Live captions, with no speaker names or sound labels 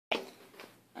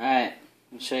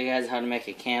show you guys how to make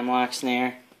a cam lock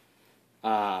snare.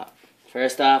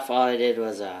 First off, all I did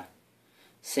was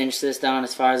cinch this down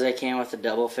as far as I can with a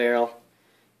double ferrule,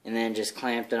 and then just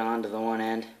clamped it onto the one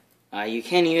end. You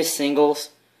can use singles.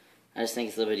 I just think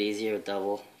it's a little bit easier with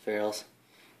double ferrules.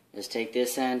 Just take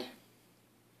this end,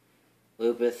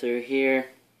 loop it through here.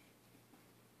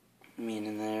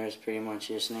 And there is pretty much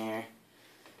your snare.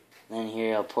 Then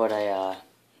here I'll put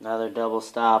another double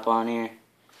stop on here.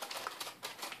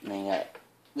 And then you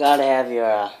gotta have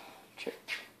your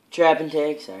trap and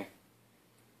take. Sorry.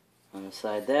 I'm gonna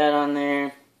slide that on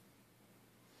there.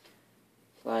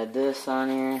 Slide this on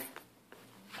here.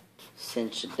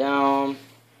 Cinch it down.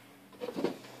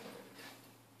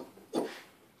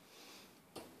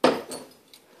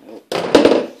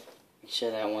 Make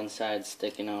sure that one side's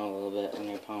sticking out a little bit when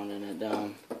you're pounding it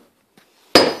down.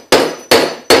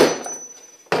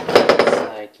 This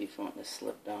side keeps wanting to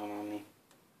slip down on me.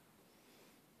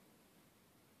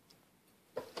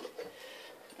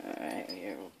 Alright,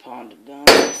 here we'll pound it down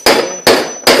this way.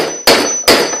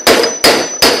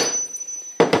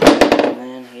 And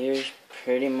then here's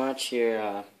pretty much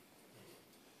your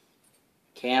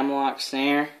cam lock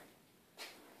snare.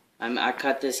 I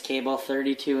cut this cable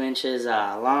 32 inches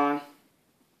long.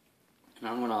 And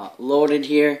I'm going to load it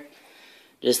here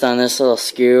just on this little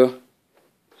screw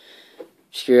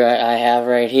I have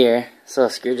right here. So a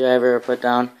screwdriver I put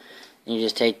down. And you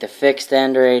just take the fixed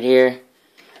end right here.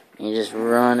 And you just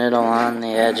run it along the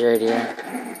edge right here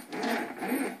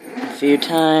a few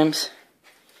times.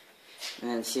 And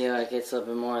then see how it gets a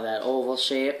little bit more of that oval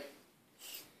shape.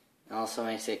 It also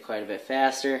makes it quite a bit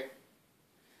faster.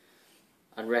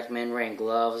 I'd recommend wearing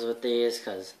gloves with these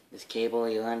because this cable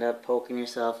you'll end up poking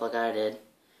yourself like I did.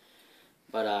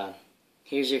 But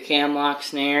here's your cam lock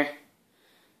snare.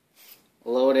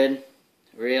 Loaded.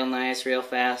 Real nice, real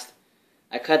fast.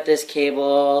 I cut this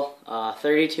cable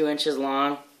 32 inches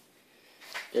long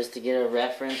just to get a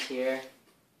reference here.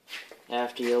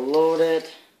 After you load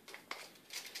it,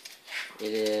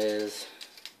 it is,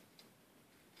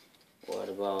 what,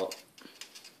 about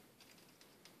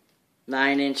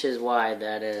 9 inches wide,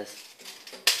 that is.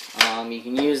 You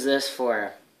can use this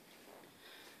for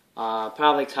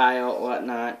probably coyote,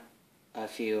 whatnot,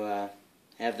 if you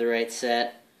have the right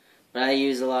set. But I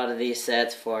use a lot of these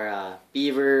sets for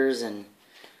beavers and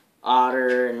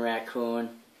otter and raccoon.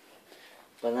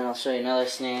 But then I'll show you another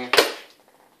snare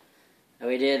that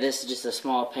we did. This is just a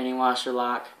small penny washer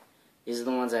lock. These are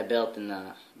the ones I built in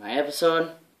my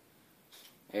episode.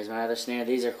 There's my other snare.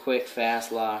 These are quick,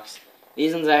 fast locks.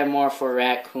 These ones I have more for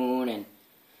raccoon and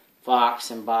fox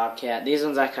and bobcat. These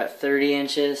ones I cut 30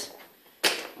 inches.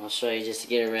 I'll show you just to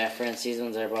get a reference. These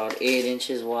ones are about 8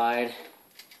 inches wide.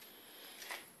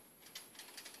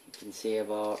 You can see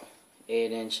about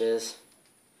 8 inches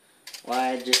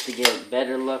wide just to get a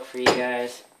better look for you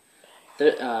guys.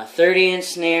 30-inch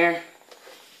snare.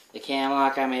 The cam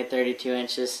lock I made 32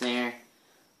 inches snare.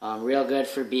 Real good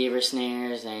for beaver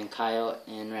snares and coyote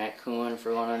and raccoon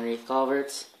for going underneath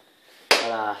culverts.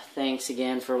 But thanks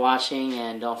again for watching,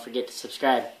 and don't forget to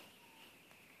subscribe.